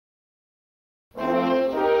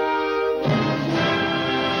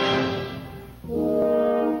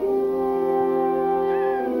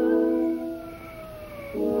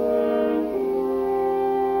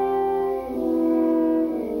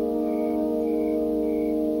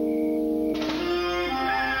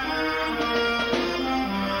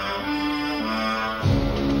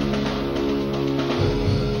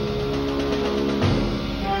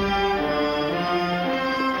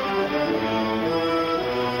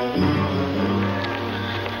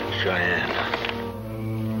Cheyenne.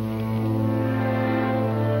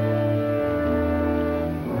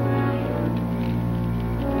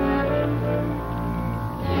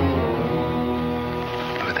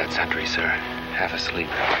 Look at that sentry, sir. Half asleep.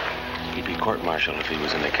 He'd be court-martialed if he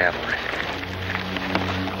was in the cavalry.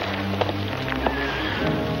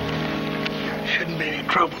 Shouldn't be any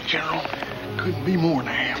trouble, General. Couldn't be more than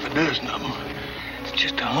a half a dozen of them. It's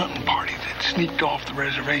just a hunting party that sneaked off the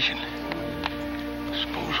reservation.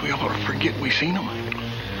 Suppose we ought to forget we seen them.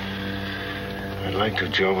 I'd like to,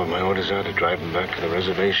 Joe, but my orders are to drive them back to the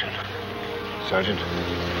reservation. Sergeant,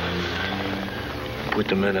 put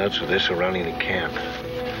the men out so they're surrounding the camp.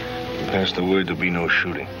 Pass the word there'll be no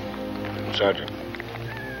shooting. Sergeant,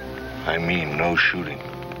 I mean no shooting.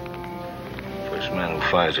 First man who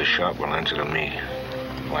fires a shot will answer to me.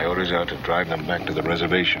 My orders are to drive them back to the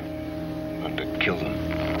reservation, not to kill them.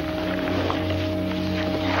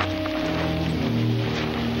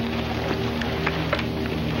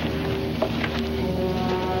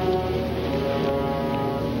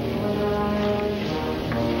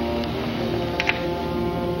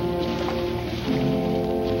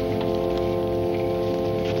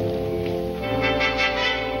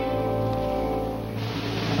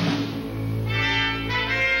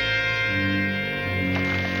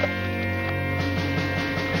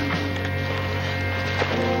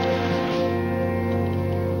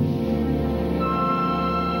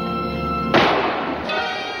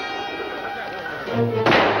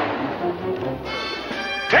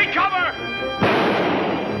 Take cover!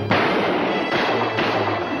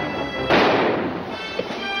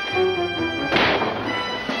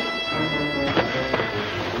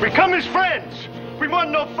 We come as friends. We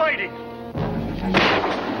want no fighting.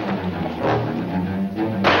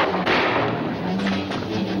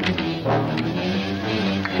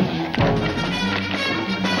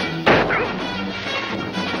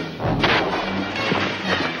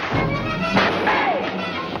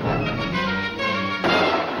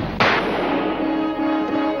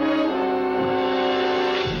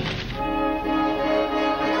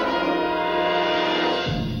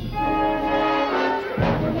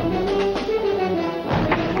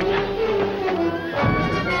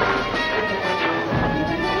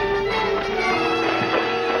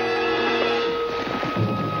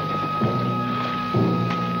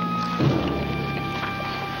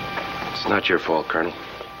 Not your fault, Colonel.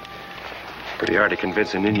 Pretty hard to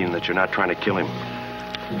convince an Indian that you're not trying to kill him.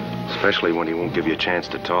 Especially when he won't give you a chance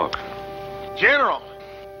to talk. General,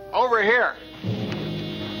 over here.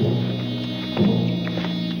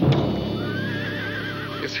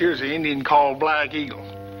 This here's an Indian called Black Eagle.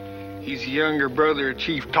 He's the younger brother of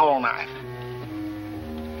Chief Tall Knife.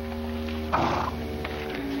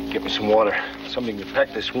 Get me some water. Something to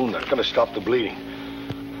pack this wound. I've got to stop the bleeding.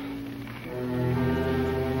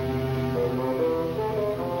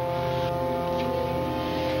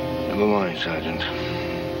 Never mind, Sergeant.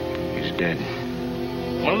 He's dead.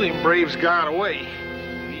 One of them braves got away.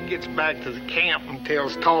 He gets back to the camp and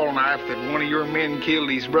tells Tall Knife that one of your men killed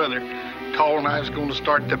his brother. Tall Knife's going to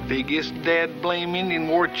start the biggest dad-blame Indian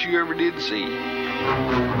war you ever did see.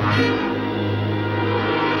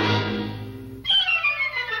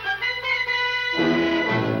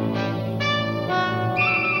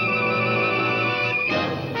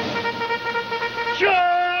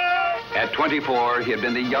 At 24, he had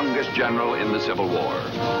been the youngest general in the Civil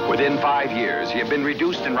War. Within 5 years, he had been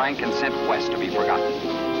reduced in rank and sent west to be forgotten.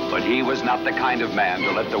 But he was not the kind of man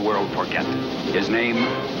to let the world forget. His name,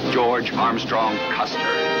 George Armstrong Custer.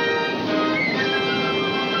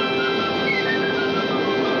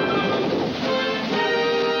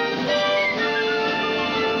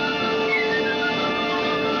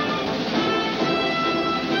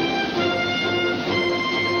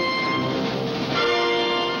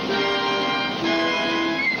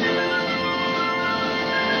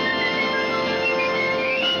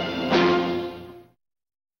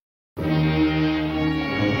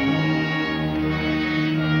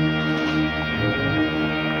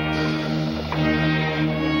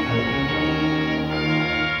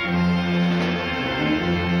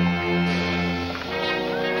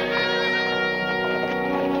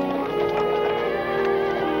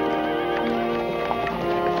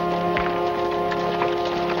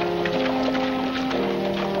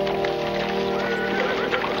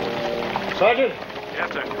 Sergeant?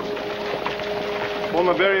 Yes, sir. Form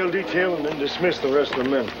a burial detail and then dismiss the rest of the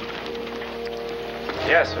men.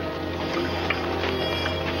 Yes, sir.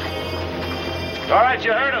 All right,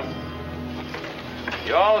 you heard him.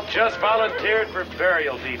 You all just volunteered for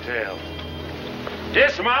burial detail.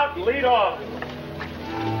 Dismount and lead off.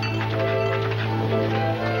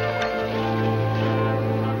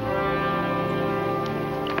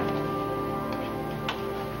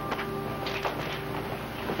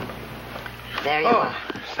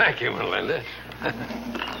 Thank you, Melinda.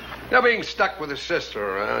 Now, being stuck with a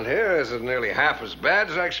sister around here isn't nearly half as bad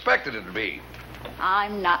as I expected it to be.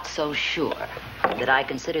 I'm not so sure that I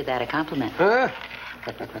consider that a compliment. Huh?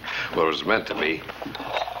 Well, it was meant to be.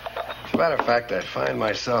 As a matter of fact, I find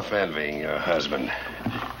myself envying your husband.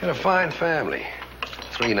 You got a fine family.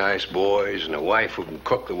 3 nice boys and a wife who can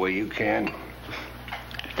cook the way you can.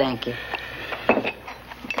 Thank you.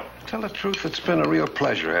 Tell the truth, it's been a real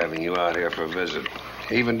pleasure having you out here for a visit,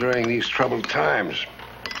 even during these troubled times.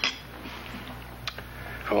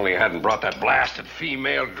 If only you hadn't brought that blasted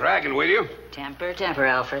female dragon with you. Temper, temper,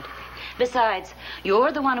 Alfred. Besides,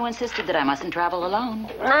 you're the one who insisted that I mustn't travel alone.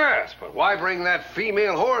 Yes, but why bring that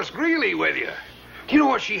female Horace Greeley with you? You know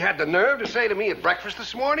what she had the nerve to say to me at breakfast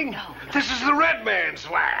this morning? No. This is the red man's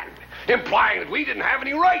land, implying that we didn't have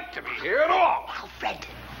any right to be here at all. Alfred,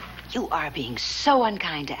 you are being so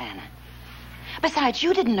unkind to Anna. Besides,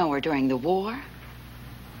 you didn't know her during the war.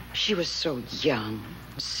 She was so young,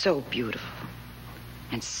 so beautiful,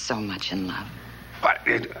 and so much in love. But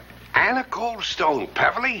Anna Coldstone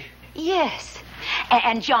Peverly? Yes.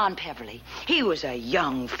 And John Peverly. He was a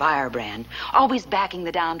young firebrand, always backing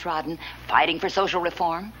the downtrodden, fighting for social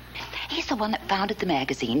reform. He's the one that founded the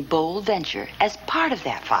magazine Bold Venture as part of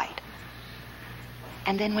that fight.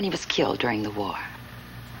 And then when he was killed during the war,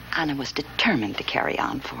 Anna was determined to carry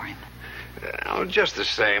on for him. Just the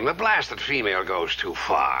same, the blasted female goes too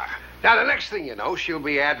far. Now, the next thing you know, she'll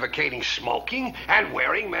be advocating smoking and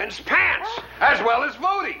wearing men's pants, as well as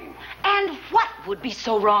voting. And what would be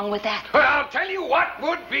so wrong with that? Well, I'll tell you what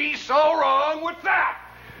would be so wrong with that.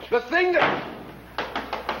 The thing that...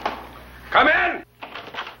 Come in!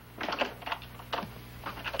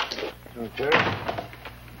 Terry?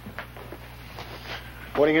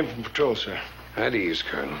 Reporting in from patrol, sir. At ease,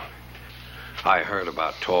 Colonel. I heard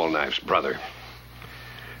about Tall Knife's brother.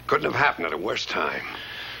 Couldn't have happened at a worse time.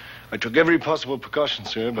 I took every possible precaution,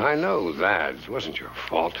 sir, but... I know that. It wasn't your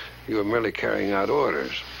fault. You were merely carrying out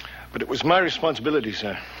orders. But it was my responsibility,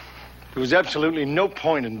 sir. There was absolutely no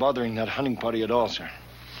point in bothering that hunting party at all, sir.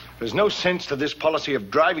 There's no sense to this policy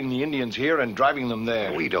of driving the Indians here and driving them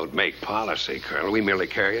there. We don't make policy, Colonel. We merely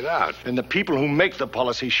carry it out. And the people who make the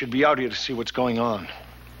policy should be out here to see what's going on.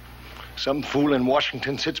 Some fool in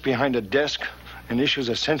Washington sits behind a desk and issues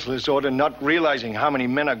a senseless order, not realizing how many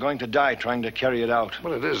men are going to die trying to carry it out.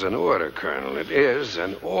 Well, it is an order, Colonel. It is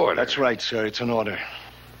an order. That's right, sir. It's an order.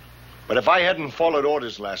 But if I hadn't followed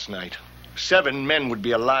orders last night, 7 men would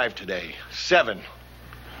be alive today. 7.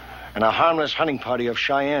 And a harmless hunting party of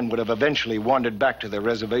Cheyenne would have eventually wandered back to their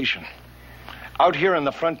reservation. Out here on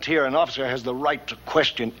the frontier, an officer has the right to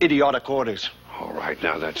question idiotic orders. All right,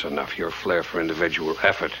 now that's enough. Your flair for individual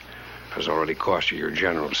effort has already cost you your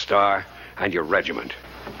general star and your regiment.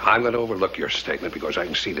 I'm going to overlook your statement because I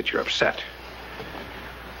can see that you're upset.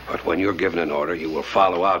 But when you're given an order, you will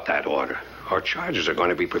follow out that order, or charges are going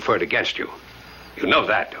to be preferred against you. You know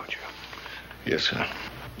that, don't you? Yes, sir.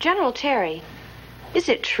 General Terry, is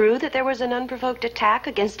it true that there was an unprovoked attack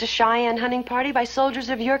against a Cheyenne hunting party by soldiers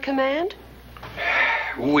of your command?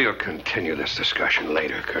 We'll continue this discussion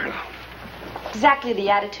later, Colonel. Exactly the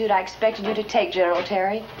attitude I expected you to take, General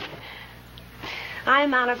Terry.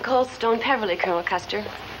 I'm Anna Coldstone Peverly, Colonel Custer,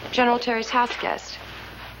 General Terry's house guest.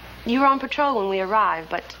 You were on patrol when we arrived,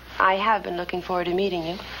 but I have been looking forward to meeting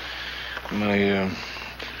you. My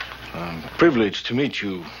privilege to meet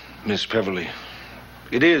you, Miss Peverly.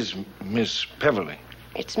 It is Miss Peverly.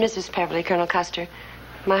 It's Mrs. Peverly, Colonel Custer.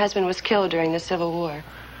 My husband was killed during the Civil War.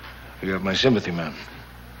 You have my sympathy, ma'am.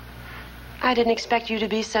 I didn't expect you to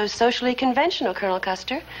be so socially conventional, Colonel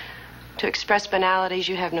Custer. To express banalities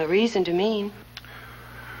you have no reason to mean.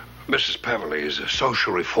 Mrs. Peverly is a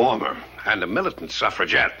social reformer and a militant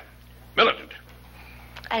suffragette. Militant.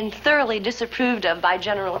 And thoroughly disapproved of by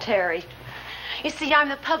General Terry. You see, I'm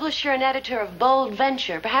the publisher and editor of Bold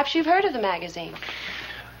Venture. Perhaps you've heard of the magazine.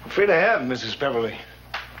 I'm afraid I have, Mrs. Peverly.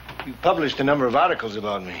 You published a number of articles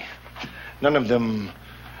about me. None of them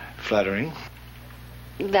flattering.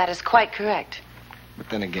 That is quite correct. But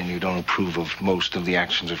then again, you don't approve of most of the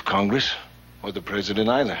actions of Congress, or the president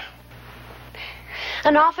either.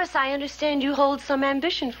 An office I understand you hold some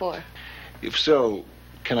ambition for. If so,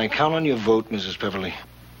 can I count on your vote, Mrs. Peverly?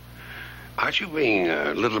 Aren't you being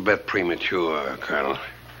a little bit premature, Colonel?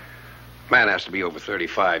 Man has to be over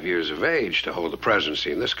 35 years of age to hold the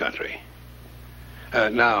presidency in this country.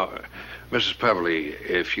 Now, Mrs. Peverly,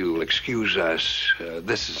 if you'll excuse us,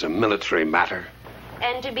 this is a military matter.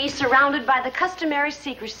 And to be surrounded by the customary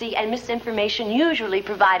secrecy and misinformation usually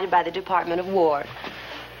provided by the Department of War.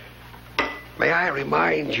 May I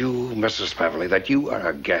remind you, Mrs. Beverly, that you are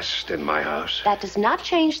a guest in my house? That does not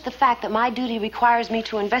change the fact that my duty requires me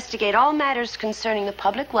to investigate all matters concerning the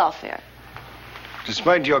public welfare.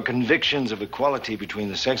 Despite your convictions of equality between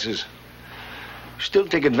the sexes, you still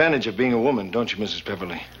take advantage of being a woman, don't you, Mrs.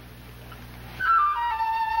 Beverly?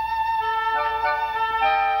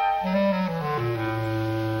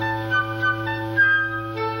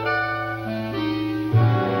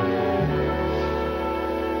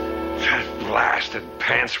 Blasted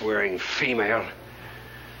pants-wearing female.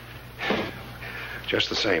 Just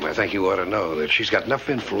the same, I think you ought to know that she's got enough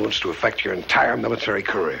influence to affect your entire military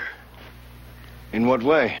career. In what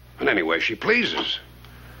way? In any way she pleases.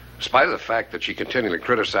 In spite of the fact that she continually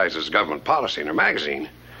criticizes government policy in her magazine,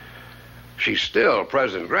 she's still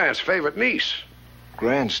President Grant's favorite niece.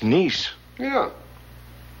 Grant's niece? Yeah.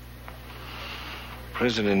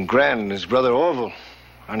 President Grant and his brother Orville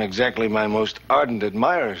aren't exactly my most ardent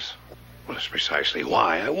admirers. Well, that's precisely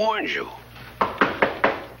why I warned you.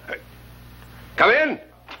 Come in.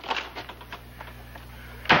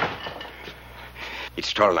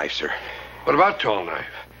 It's Tall Knife, sir. What about Tall Knife?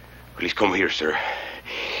 Well, he's come here, sir.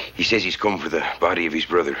 He says he's come for the body of his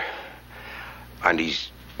brother. And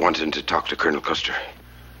he's wanting to talk to Colonel Custer.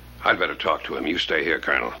 I'd better talk to him. You stay here,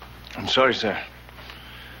 Colonel. I'm sorry, sir.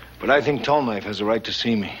 But I think Tall Knife has a right to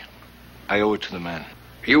see me. I owe it to the man.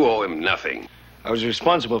 You owe him nothing. I was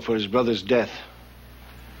responsible for his brother's death.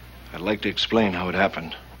 I'd like to explain how it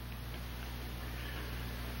happened.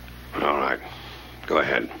 All right. Go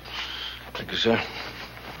ahead. Thank you, sir.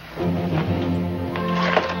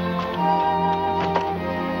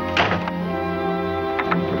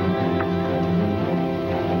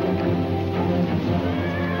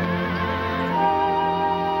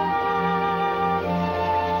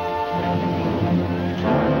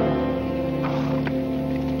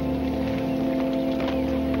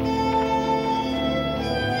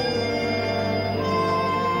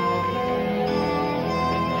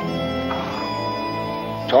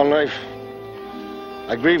 Tall Knife,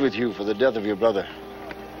 I grieve with you for the death of your brother.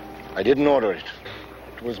 I didn't order it.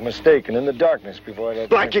 It was mistaken in the darkness before I got...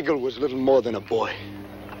 Black Eagle was little more than a boy.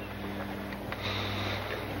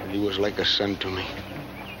 He was like a son to me.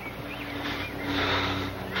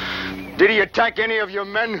 Did he attack any of your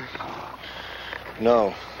men?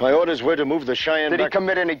 No. My orders were to move the Cheyenne Did back... he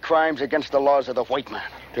commit any crimes against the laws of the white man?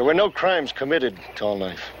 There were no crimes committed, Tall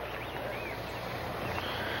Knife.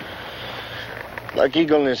 Black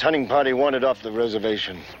Eagle and his hunting party wandered off the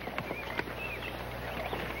reservation.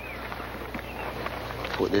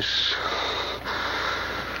 For this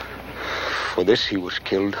he was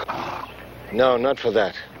killed? No, not for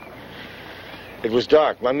that. It was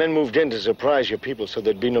dark. My men moved in to surprise your people so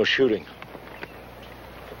there'd be no shooting.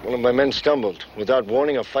 One of my men stumbled. Without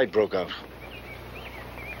warning, a fight broke out.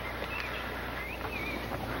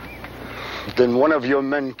 Then one of your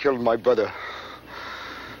men killed my brother.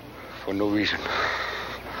 For no reason.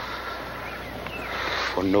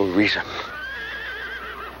 For no reason.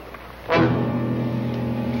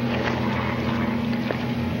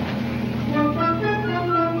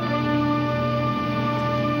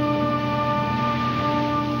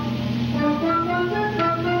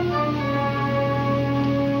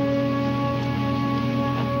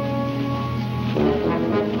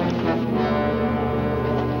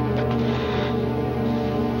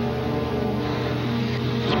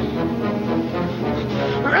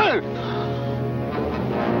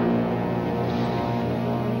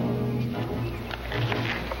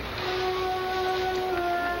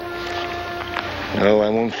 No, I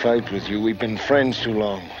won't fight with you. We've been friends too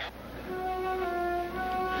long.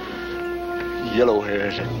 Yellowhair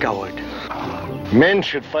is a coward. Men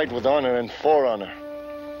should fight with honor and for honor.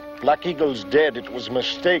 Black Eagle's dead. It was a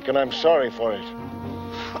mistake, and I'm sorry for it.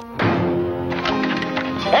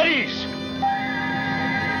 Eddies!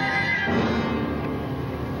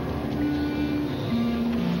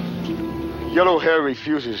 Yellowhair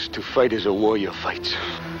refuses to fight as a warrior fights.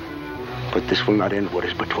 But this will not end what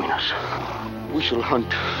is between us. We shall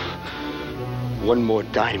hunt one more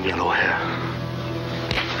time, Yellowhair.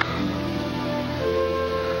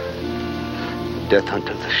 Death hunt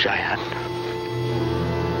of the Cheyenne.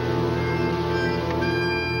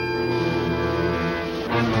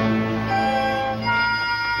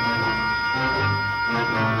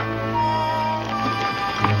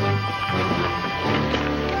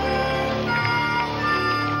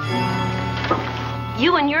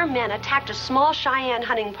 You and your men attacked a small Cheyenne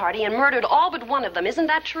hunting party and murdered all but one of them. Isn't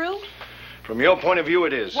that true? From your point of view,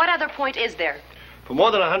 it is. What other point is there? For more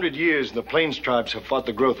than 100 years, the Plains tribes have fought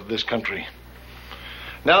the growth of this country.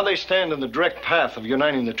 Now they stand in the direct path of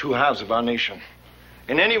uniting the two halves of our nation.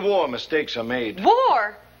 In any war, mistakes are made.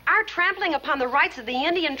 War? Our trampling upon the rights of the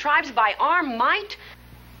Indian tribes by armed might?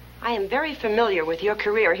 I am very familiar with your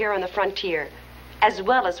career here on the frontier, as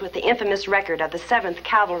well as with the infamous record of the 7th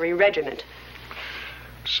Cavalry Regiment.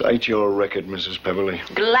 Cite your record, Mrs. Peverly.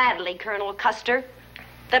 Gladly, Colonel Custer.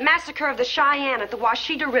 The massacre of the Cheyenne at the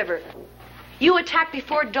Washita River. You attacked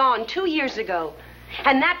before dawn 2 years ago,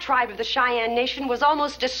 and that tribe of the Cheyenne Nation was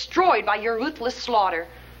almost destroyed by your ruthless slaughter.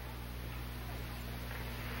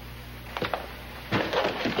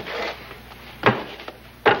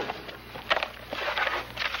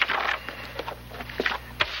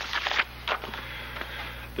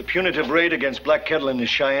 The punitive raid against Black Kettle in the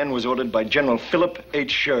Cheyenne was ordered by General Philip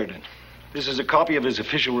H. Sheridan. This is a copy of his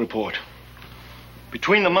official report.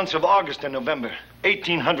 Between the months of August and November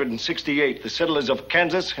 1868, the settlers of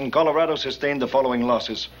Kansas and Colorado sustained the following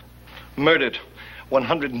losses. Murdered,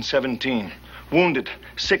 117. Wounded,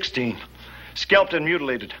 16. Scalped and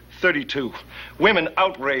mutilated, 32. Women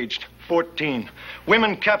outraged, 14.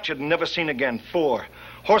 Women captured and never seen again, 4.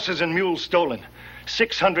 Horses and mules stolen,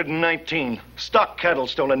 619. Stock cattle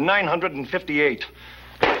stolen, 958.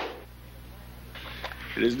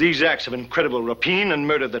 It is these acts of incredible rapine and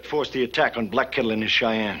murder that forced the attack on Black Kettle and his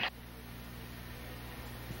Cheyenne.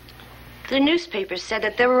 The newspapers said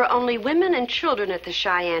that there were only women and children at the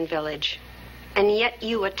Cheyenne village, and yet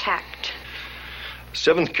you attacked.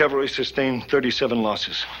 7th Cavalry sustained 37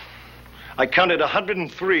 losses. I counted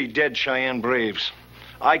 103 dead Cheyenne braves.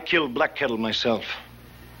 I killed Black Kettle myself.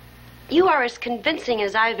 You are as convincing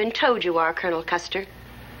as I've been told you are, Colonel Custer.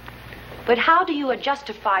 But how do you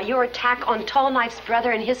justify your attack on Tall Knife's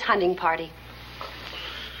brother and his hunting party?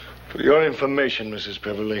 For your information, Mrs.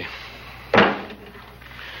 Peverly,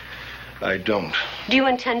 I don't. Do you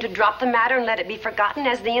intend to drop the matter and let it be forgotten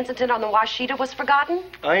as the incident on the Washita was forgotten?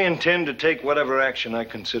 I intend to take whatever action I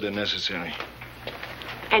consider necessary.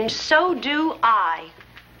 And so do I.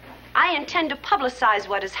 I intend to publicize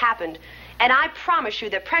what has happened, and I promise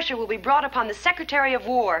you that pressure will be brought upon the Secretary of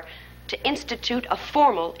War to institute a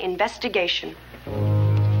formal investigation.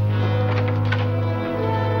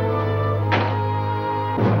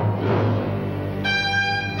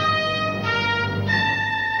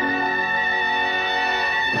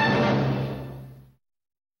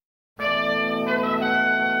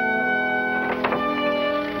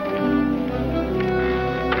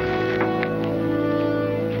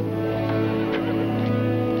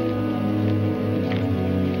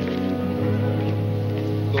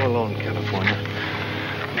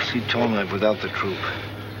 Tall Knife without the troop.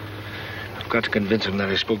 I've got to convince him that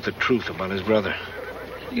I spoke the truth about his brother.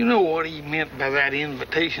 You know what he meant by that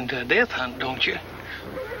invitation to a death hunt, don't you?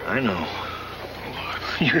 I know.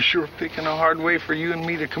 You're sure picking a hard way for you and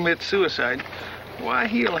me to commit suicide. Why,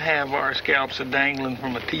 he'll have our scalps a-dangling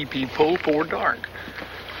from a teepee pole before dark.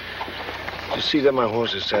 You see that my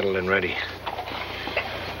horse is saddled and ready.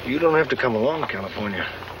 You don't have to come along, California.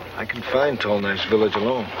 I can find Tall Knife's village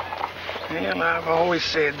alone. Well, I've always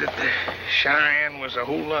said that the Cheyenne was a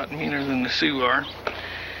whole lot meaner than the Sioux are.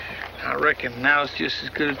 I reckon now's just as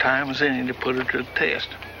good a time as any to put her to the test.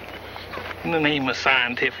 In the name of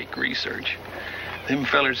scientific research. Them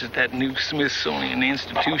fellers at that new Smithsonian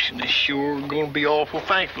Institution is sure going to be awful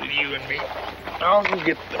thankful to you and me. I'll go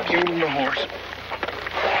get the mule and the horse.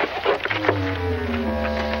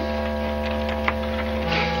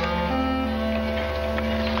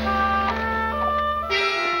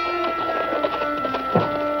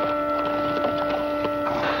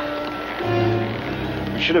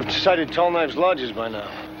 Should have sighted Tall Knife's lodges by now.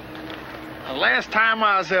 The last time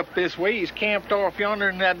I was up this way, he's camped off yonder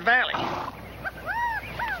in that valley.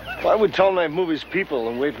 Why would Tall Knife move his people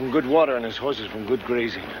away from good water and his horses from good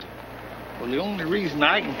grazing? Well, the only reason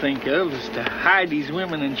I can think of is to hide these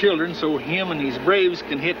women and children so him and his braves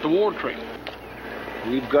can hit the war trail.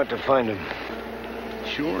 We've got to find him.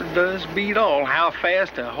 Sure does beat all how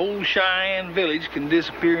fast a whole Cheyenne village can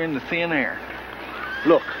disappear in the thin air.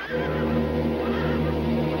 Look.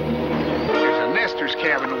 Nestor's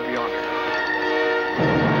cabin over yonder.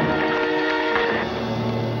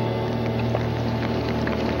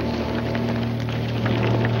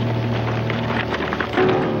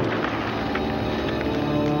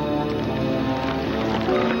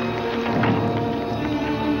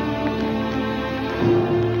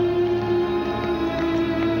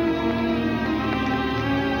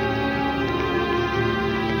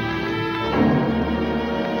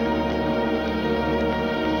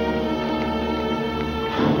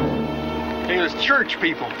 Church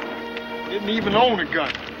people didn't even own a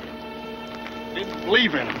gun. Didn't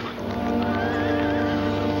believe in them.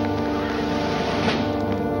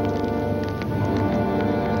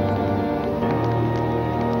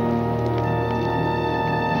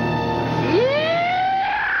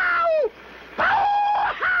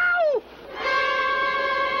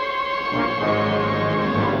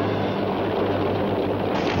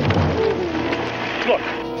 Look.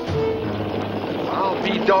 I'll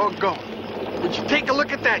be doggone. Would you take a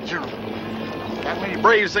look at that, General? That many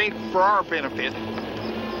braves ain't for our benefit.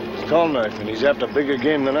 It's Tall Knife, and he's after bigger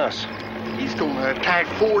game than us. He's gonna attack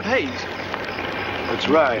Fort Hays. Let's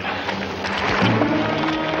ride.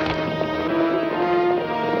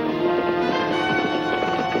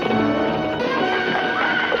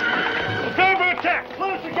 Prepare for attack.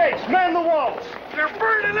 Close the gates. Man the walls. They're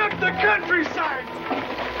burning up the countryside.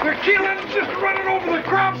 They're killing, just running over the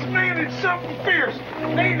crops, man. It's something fierce.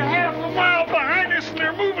 They ain't half a mile behind us, and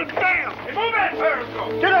they're moving down. Hey, move that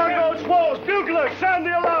periscope. Get on those walls. Bugler, sound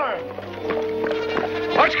the alarm.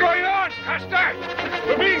 What's going on, Custer?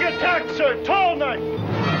 We're being attacked, sir. Tall Knife.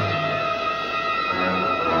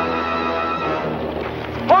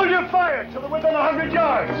 Hold your fire till they're within 100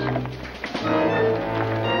 yards.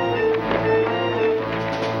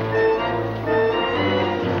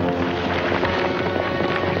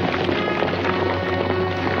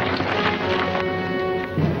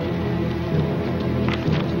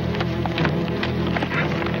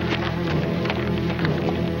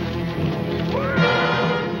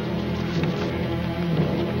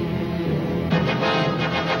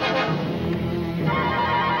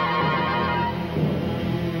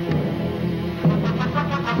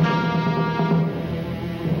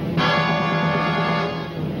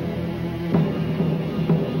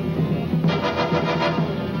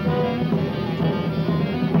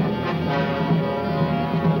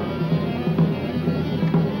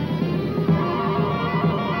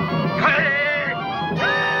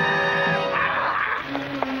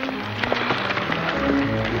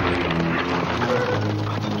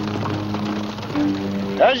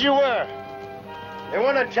 As you were. They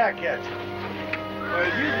won't attack yet. Well,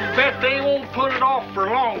 you bet they won't put it off for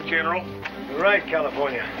long, General. You're right,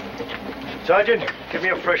 California. Sergeant, give me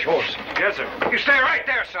a fresh horse. Yes, sir. You stay right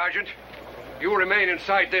there, Sergeant. You remain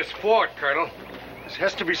inside this fort, Colonel. This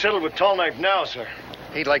has to be settled with Tall Knife now, sir.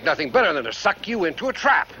 He'd like nothing better than to suck you into a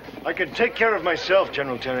trap. I can take care of myself,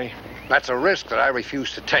 General Terry. That's a risk that I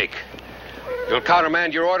refuse to take. You'll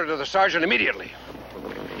countermand your order to the sergeant immediately.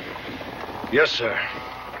 Yes, sir.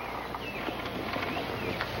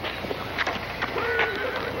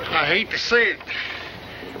 I hate to say it.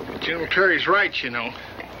 General Terry's right, you know.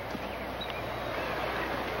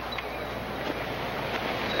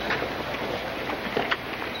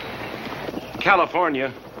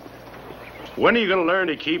 California, when are you going to learn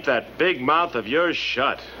to keep that big mouth of yours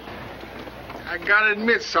shut? I gotta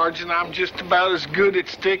admit, Sergeant, I'm just about as good at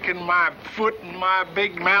sticking my foot in my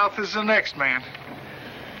big mouth as the next man.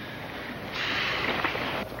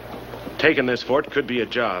 Taking this fort could be a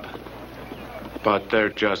job. But there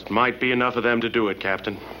just might be enough of them to do it,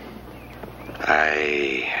 Captain.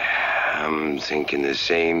 I'm thinking the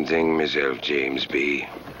same thing myself, James B.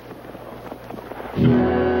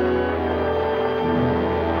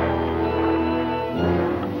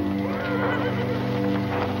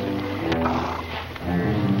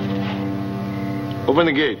 Open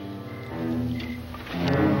the gate.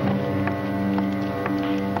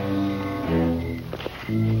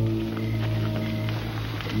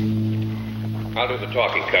 I'll do the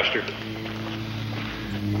talking, Custer.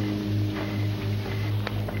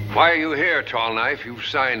 Why are you here, Tall Knife? You've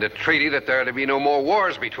signed a treaty that there are to be no more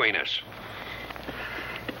wars between us.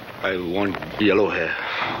 I want yellow hair.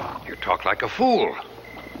 You talk like a fool.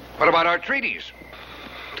 What about our treaties?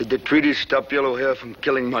 Did the treaty stop yellow hair from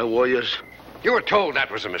killing my warriors? You were told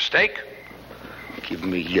that was a mistake. Give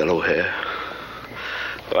me yellow hair,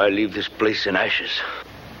 or I leave this place in ashes.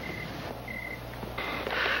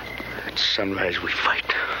 At sunrise, we fight.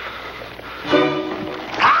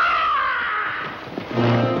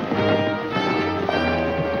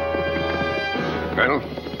 Colonel,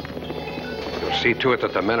 you'll see to it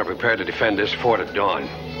that the men are prepared to defend this fort at dawn.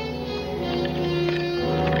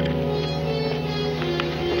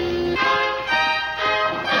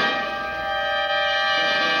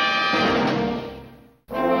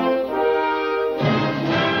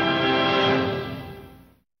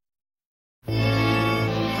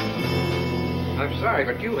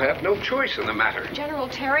 But you have no choice in the matter. General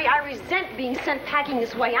Terry, I resent being sent packing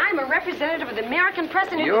this way. I'm a representative of the American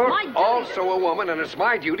press, and it You're is my duty. also a woman, and it's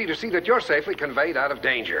my duty to see that you're safely conveyed out of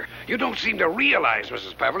danger. You don't seem to realize,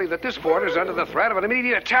 Mrs. Beverly, that this fort is under the threat of an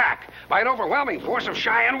immediate attack by an overwhelming force of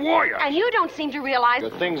Cheyenne warriors. And you don't seem to realize... The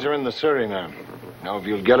things are in the Surrey now. Now, if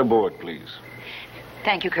you'll get aboard, please.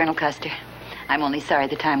 Thank you, Colonel Custer. I'm only sorry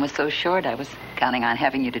the time was so short. I was counting on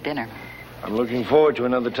having you to dinner. I'm looking forward to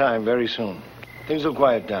another time very soon. Things will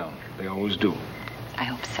quiet down. They always do. I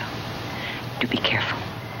hope so. Do be careful.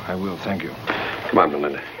 I will, thank you. Come on,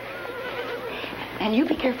 Melinda. And you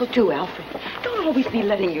be careful, too, Alfred. Don't always be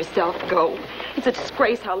letting yourself go. It's a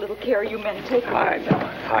disgrace how little care you men take.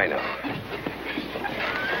 I know.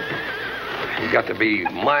 You've got to be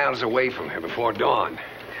miles away from here before dawn.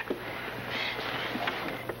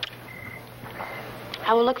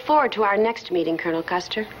 I will look forward to our next meeting, Colonel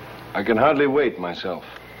Custer. I can hardly wait myself.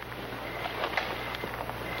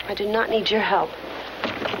 I do not need your help.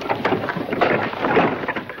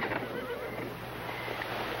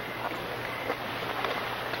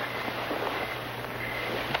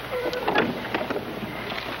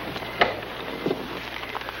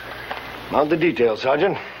 Mount the detail,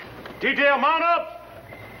 Sergeant. Detail, mount up!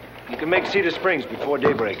 You can make Cedar Springs before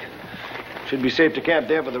daybreak. Should be safe to camp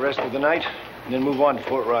there for the rest of the night, and then move on to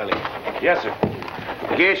Fort Riley. Yes, sir.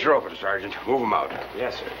 The gates are open, Sergeant. Move them out.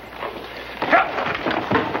 Yes, sir.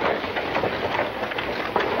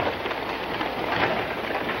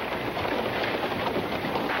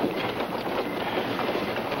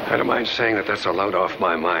 I don't mind saying that that's a load off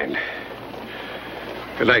my mind.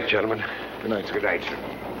 Good night, gentlemen. Good night, sir. Good night, sir.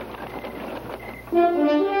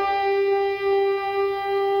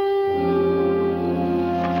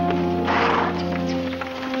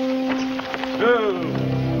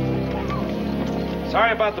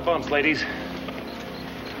 Sorry about the bumps, ladies.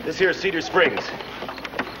 This here's Cedar Springs.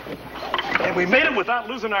 And we made it without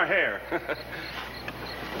losing our hair.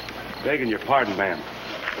 Begging your pardon, ma'am.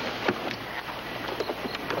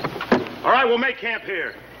 All right, we'll make camp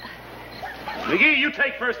here. McGee, you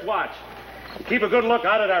take first watch. Keep a good look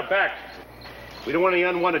out at our back. We don't want any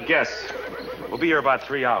unwanted guests. We'll be here about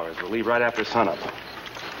 3 hours. We'll leave right after sunup.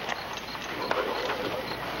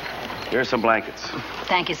 Here's some blankets.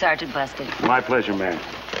 Thank you, Sergeant Bustard. My pleasure, ma'am.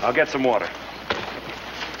 I'll get some water.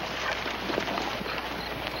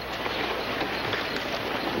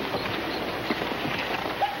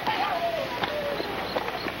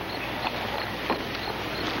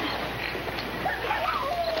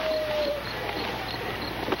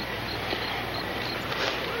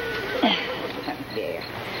 There.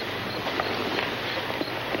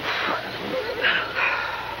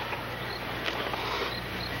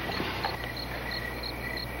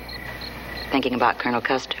 Thinking about Colonel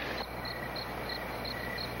Custer?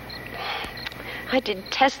 I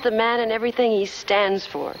detest the man and everything he stands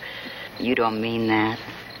for. You don't mean that.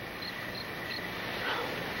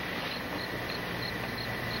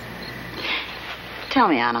 Tell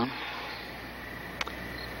me, Anna,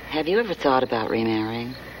 have you ever thought about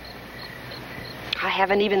remarrying? I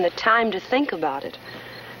haven't even the time to think about it.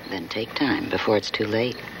 Then take time before it's too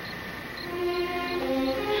late.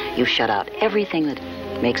 You shut out everything that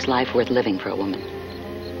makes life worth living for a woman.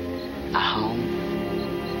 A home,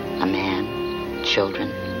 a man,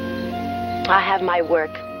 children. I have my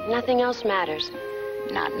work. Nothing else matters.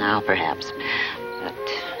 Not now, perhaps, but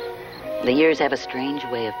the years have a strange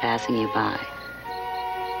way of passing you by.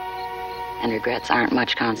 And regrets aren't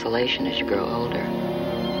much consolation as you grow older.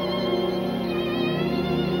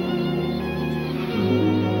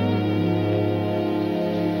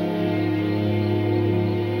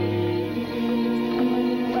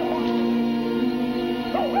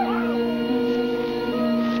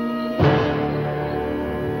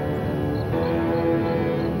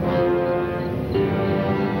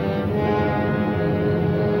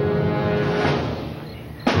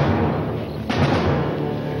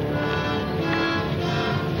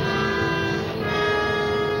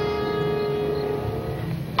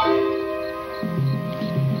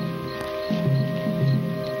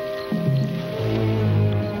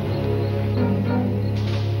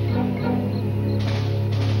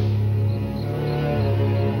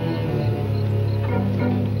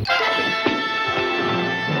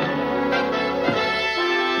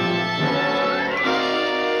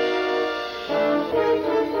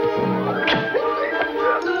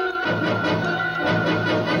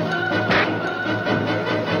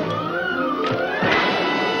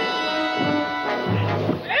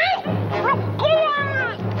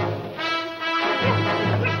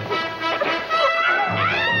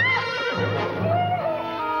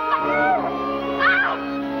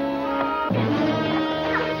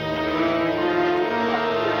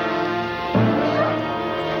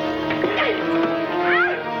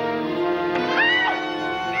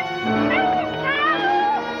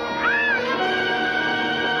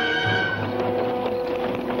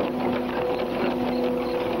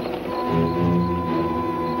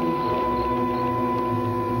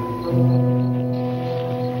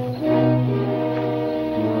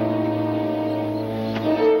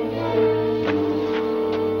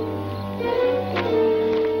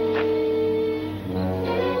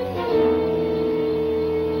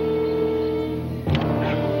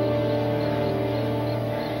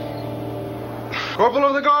 Corporal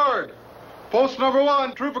of the guard. Post number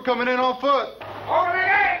 1, trooper coming in on foot. Over the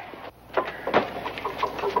gate!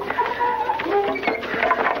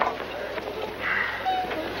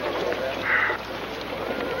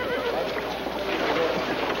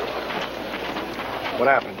 What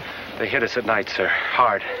happened? They hit us at night, sir.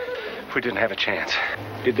 Hard. We didn't have a chance.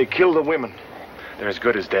 Did they kill the women? They're as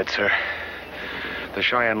good as dead, sir. The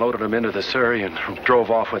Cheyenne loaded them into the Surrey and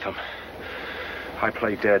drove off with them. I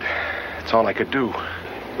played dead. That's all I could do.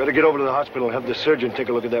 Better get over to the hospital and have the surgeon take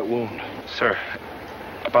a look at that wound. Sir,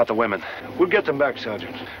 about the women. We'll get them back,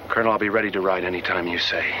 Sergeant. Colonel, I'll be ready to ride any time you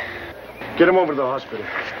say. Get them over to the hospital.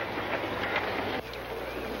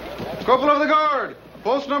 Corporal of the guard.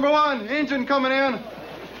 Post number 1, engine coming in.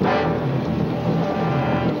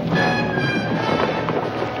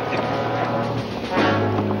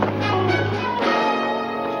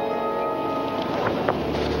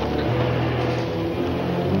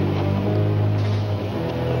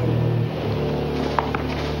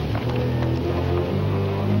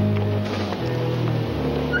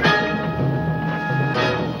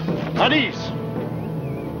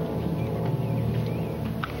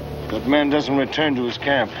 That man doesn't return to his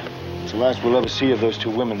camp. It's the last we'll ever see of those 2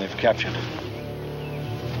 women they've captured.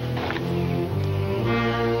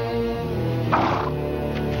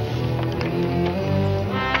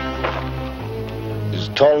 Is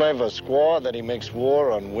Tall Knife a squaw that he makes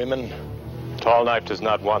war on women? Tall Knife does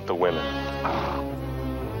not want the women.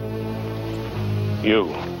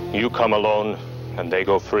 You come alone, and they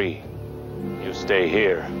go free. You stay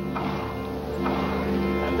here,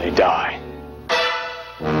 and they die.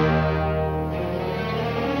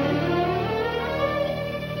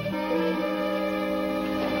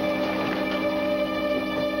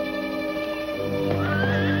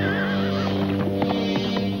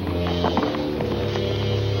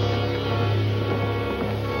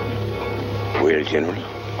 Well, General,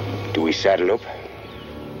 do we saddle up?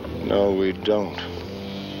 No, we don't.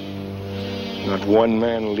 Not one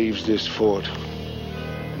man leaves this fort,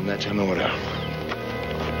 and that's an order.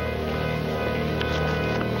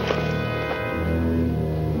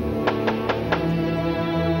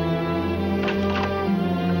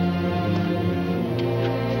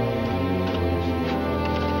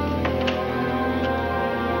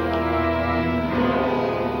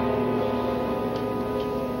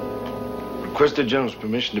 Request the General's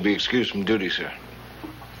permission to be excused from duty, sir.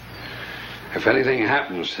 If anything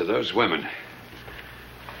happens to those women...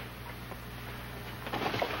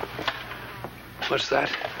 What's that?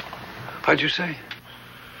 What'd you say?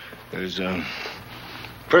 There's a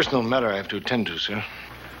personal matter I have to attend to, sir.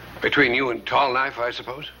 Between you and Tall Knife, I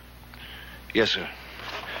suppose? Yes, sir.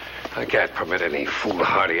 I can't permit any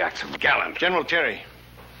foolhardy acts of gallantry. General Terry,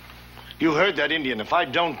 you heard that Indian. If I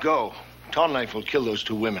don't go, Tall Knife will kill those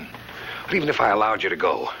 2 women. But even if I allowed you to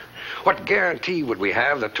go, what guarantee would we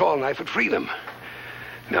have that Tall Knife would free them?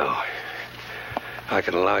 No. I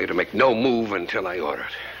can allow you to make no move until I order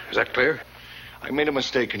it. Is that clear? I made a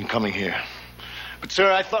mistake in coming here. But,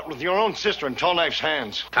 sir, I thought with your own sister in Tall Knife's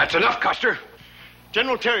hands. That's enough, Custer.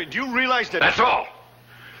 General Terry, do you realize that... That's all.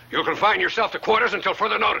 You'll confine yourself to quarters until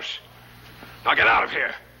further notice. Now get out of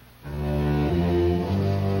here.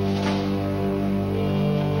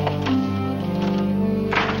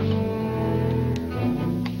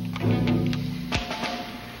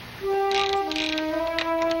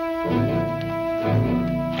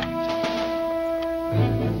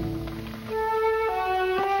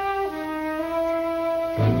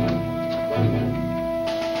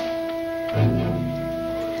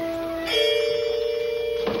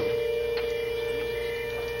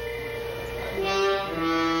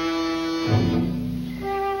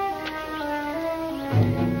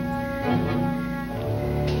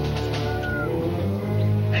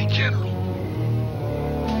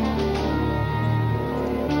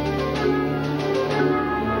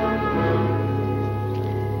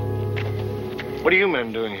 What are you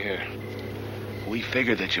men doing here? We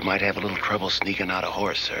figured that you might have a little trouble sneaking out a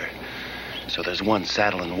horse, sir. So there's one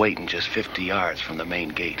saddling waiting just 50 yards from the main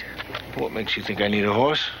gate. What makes you think I need a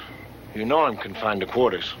horse? You know I'm confined to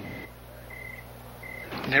quarters.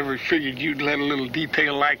 Never figured you'd let a little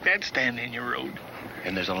detail like that stand in your road.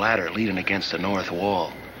 And there's a ladder leading against the north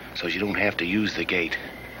wall, so you don't have to use the gate.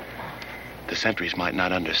 The sentries might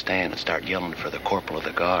not understand and start yelling for the corporal of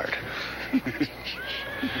the guard.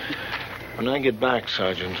 When I get back,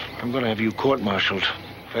 Sergeant, I'm going to have you court-martialed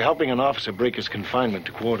for helping an officer break his confinement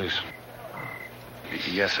to quarters.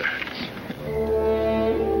 Yes, sir.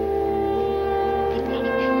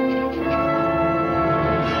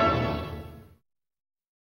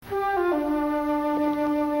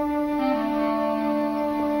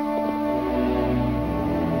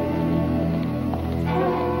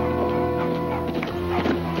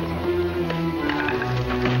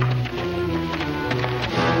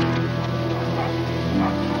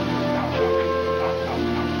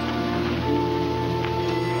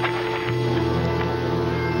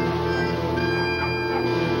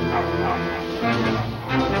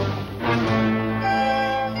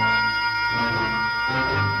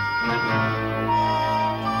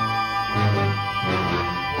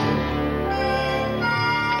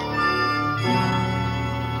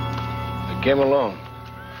 came alone.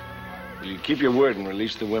 Will you keep your word and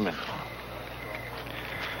release the women?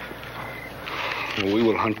 We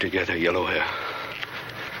will hunt together, Yellow Hair.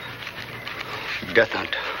 Death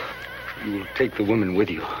hunt. You will take the women with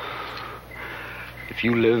you. If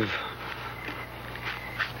you live,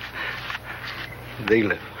 they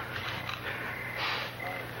live.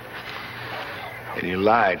 And you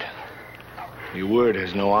lied. Your word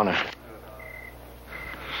has no honor.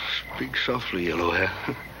 Speak softly, Yellow Hair.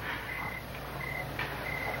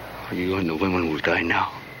 You and the women will die now.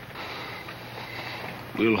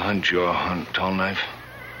 We'll hunt your hunt, Tall Knife.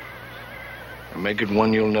 And make it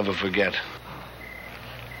one you'll never forget.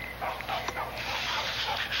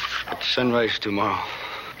 At sunrise tomorrow,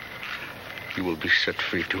 you will be set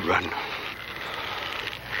free to run.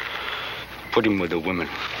 Put him with the women.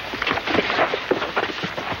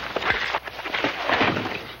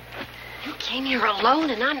 You came here alone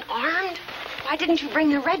and unarmed? Why didn't you bring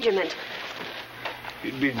the regiment?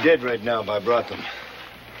 You'd be dead right now if I brought them.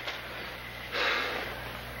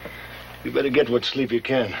 You better get what sleep you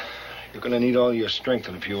can. You're gonna need all your strength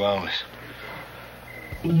in a few hours.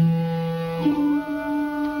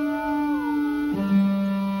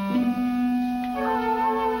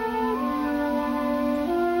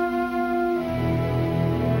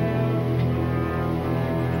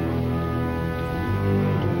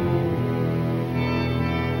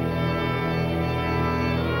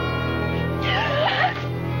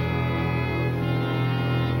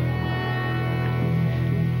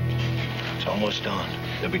 Almost dawn.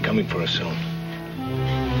 They'll be coming for us soon.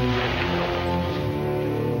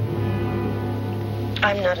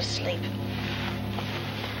 I'm not asleep.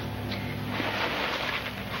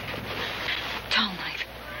 Tall Knife,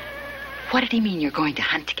 what did he mean you're going to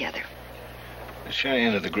hunt together? The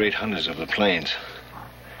Cheyenne are the great hunters of the plains.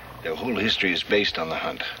 Their whole history is based on the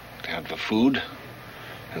hunt. They hunt for food,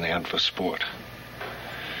 and they hunt for sport.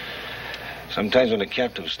 Sometimes when a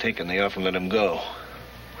captive's taken, they often let him go.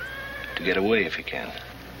 To get away if he can.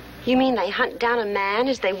 You mean they hunt down a man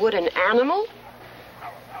as they would an animal?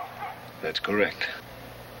 That's correct.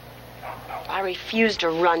 I refuse to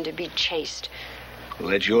run to be chased. Well,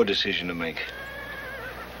 that's your decision to make.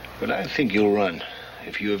 But I think you'll run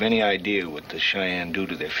if you have any idea what the Cheyenne do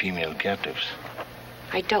to their female captives.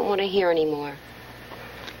 I don't want to hear any more.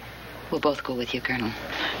 We'll both go with you, Colonel.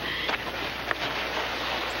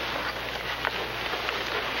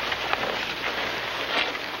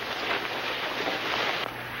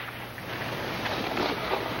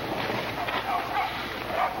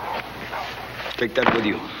 Take that with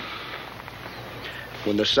you.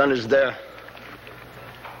 When the sun is there,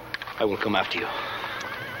 I will come after you.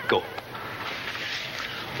 Go.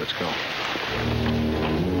 Let's go.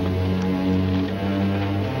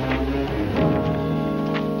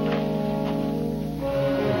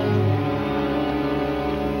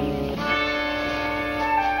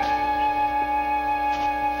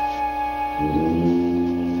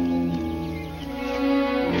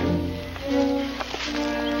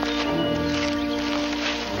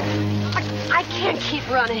 I can't keep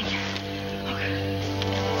running.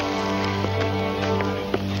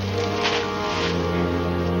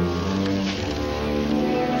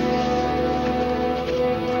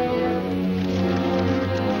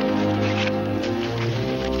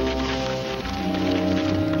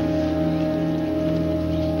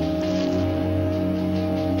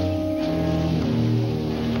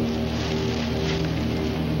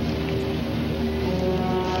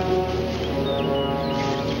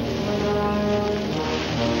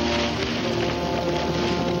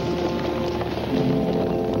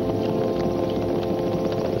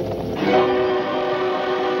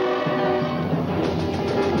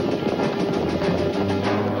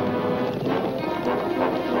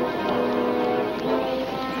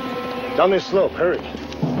 Down this slope, hurry.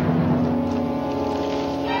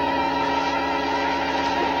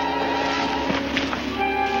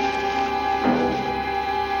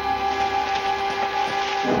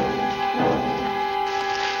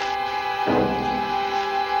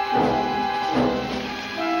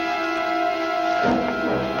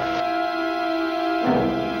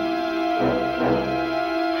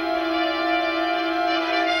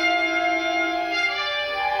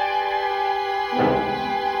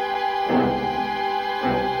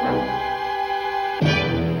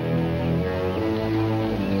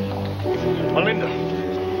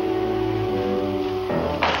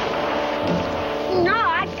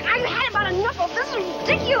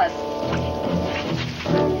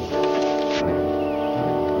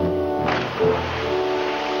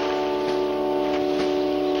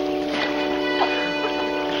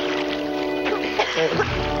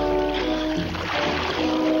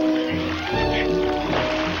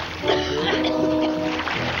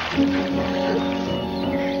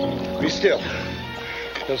 still.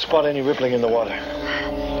 Don't spot any rippling in the water.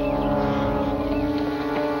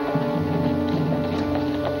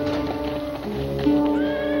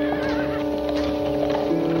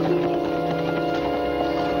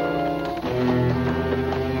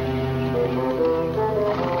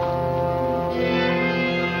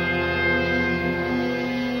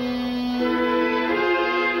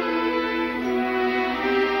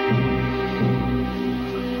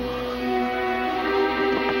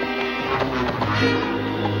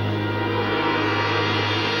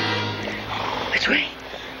 Which way?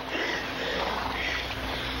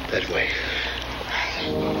 That way.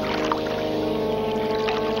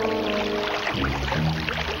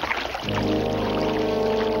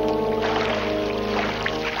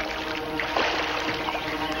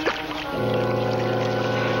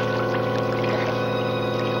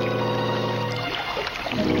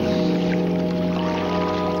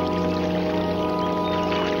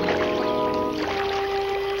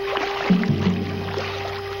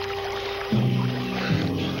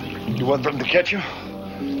 You want them to catch you?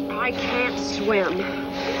 I can't swim.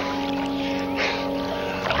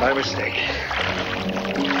 My mistake.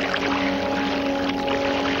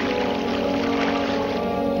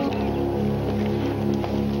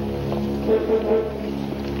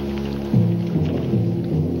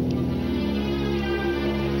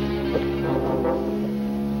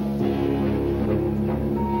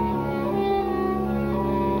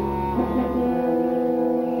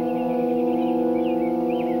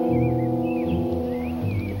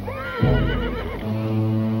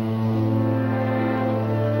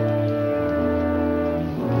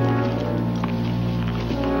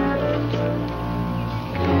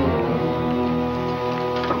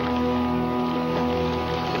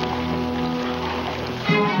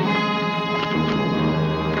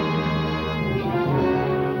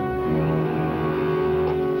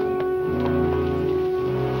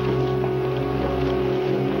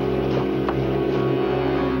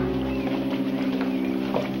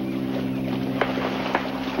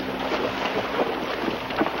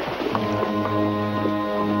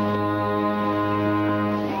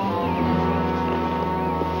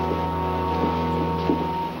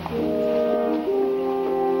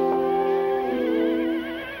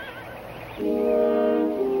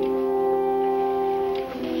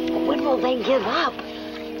 They give up.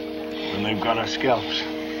 And they've got our scalps.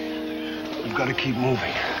 We've got to keep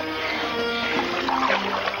moving.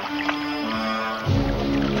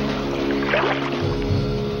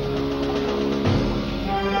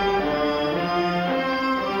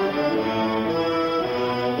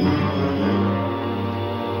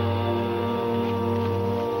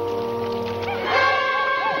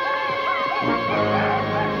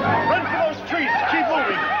 Run for those trees. Keep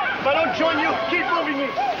moving. If I don't join you, keep moving me.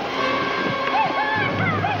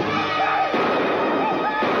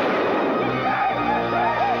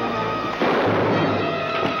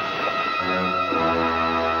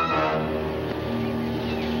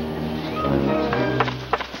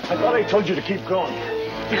 I thought I told you to keep going.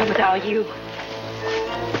 Not without you.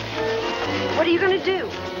 What are you going to do?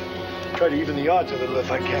 Try to even the odds a little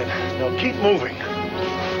if I can. Now keep moving.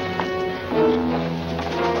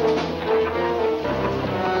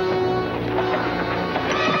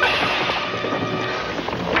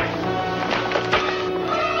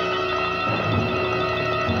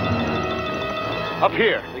 Up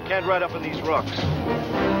here. They can't ride up on these rocks.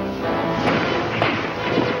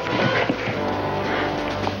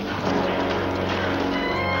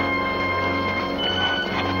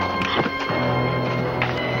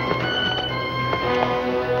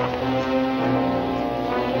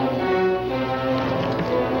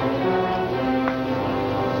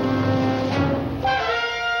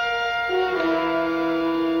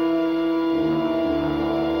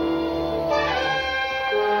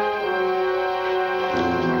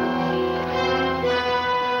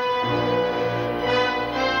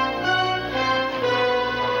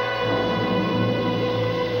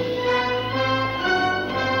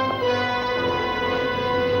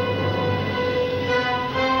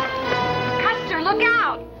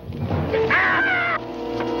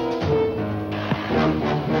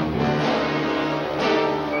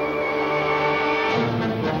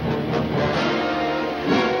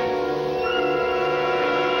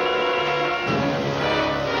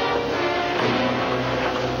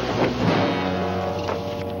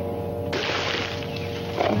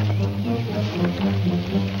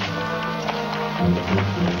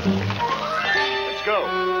 Let's go.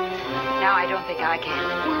 No, I don't think I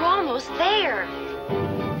can. We're almost there.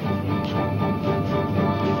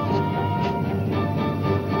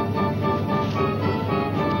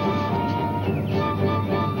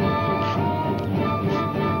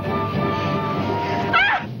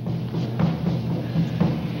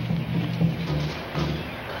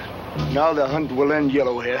 Now the hunt will end,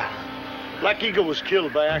 Yellow Hair. Black Eagle was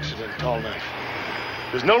killed by accident, Tall Knife.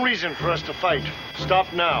 There's no reason for us to fight.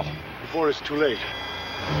 Stop now, before it's too late.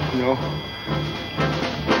 No.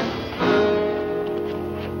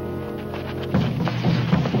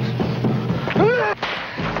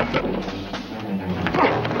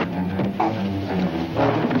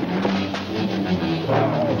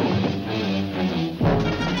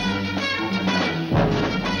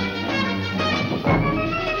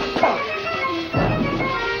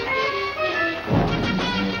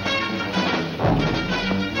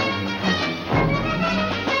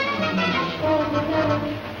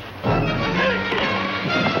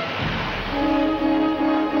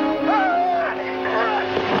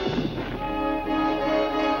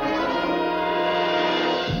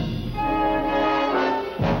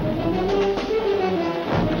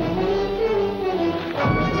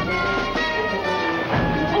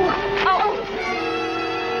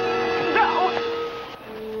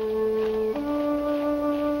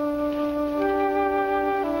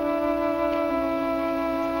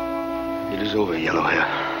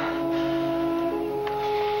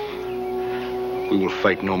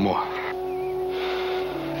 Fight no more.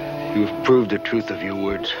 You have proved the truth of your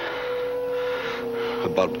words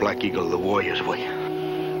about Black Eagle, the warrior's way.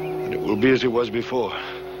 And it will be as it was before.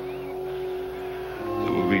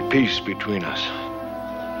 There will be peace between us.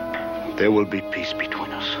 There will be peace between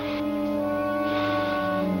us.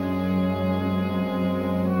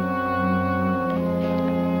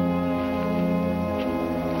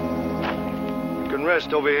 You can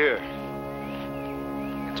rest over here.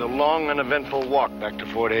 It's a long and eventful walk back to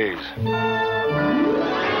Fort Hays.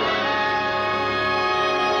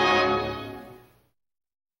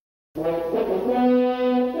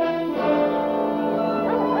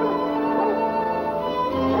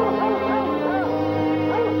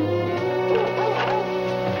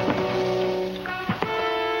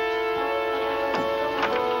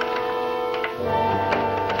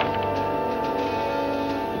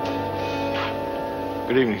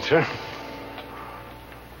 Good evening, sir.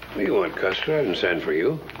 What do you want, Custer? I didn't send for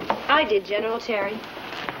you. I did, General Terry.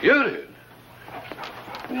 You did?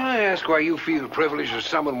 May I ask why you feel privileged to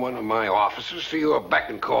summon one of my officers to your beck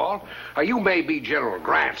and call? You may be General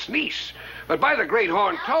Grant's niece, but by the great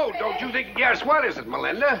horned toad, don't you think... Yes, what is it,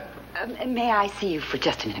 Melinda? May I see you for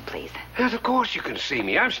just a minute, please? Yes, of course you can see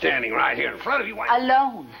me. I'm standing right here in front of you.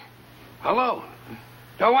 Alone. Alone?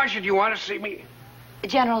 Now, why should you want to see me?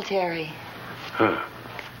 General Terry. Huh.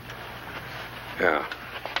 Yeah.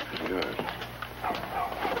 Good.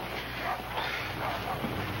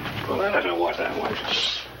 Well, I don't know what that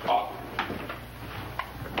was. Oh.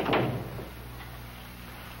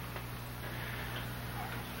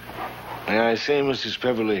 May I say, Mrs.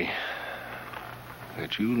 Beverly,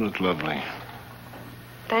 that you look lovely.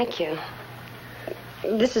 Thank you.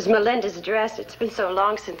 This is Melinda's dress. It's been so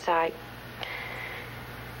long since I...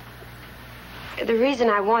 The reason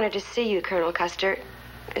I wanted to see you, Colonel Custer,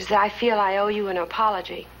 is that I feel I owe you an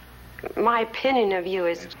apology. My opinion of you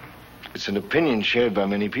is... It's an opinion shared by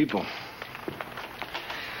many people.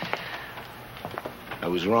 I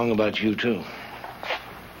was wrong about you, too.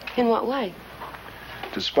 In what way?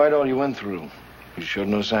 Despite all you went through, you showed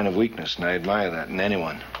no sign of weakness, and I admire that in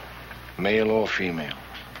anyone, male or female.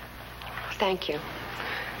 Thank you.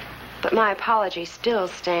 But my apology still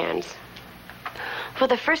stands. For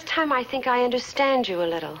the first time, I think I understand you a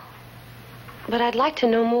little. But I'd like to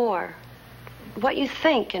know more. What you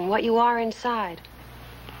think and what you are inside.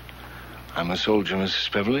 I'm a soldier, Mrs.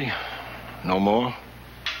 Beverly. No more,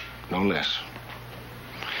 no less.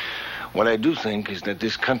 What I do think is that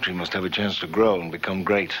this country must have a chance to grow and become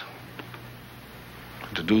great.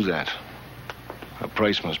 To do that, a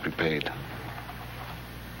price must be paid.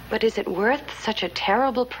 But is it worth such a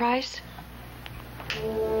terrible price?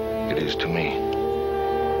 It is to me.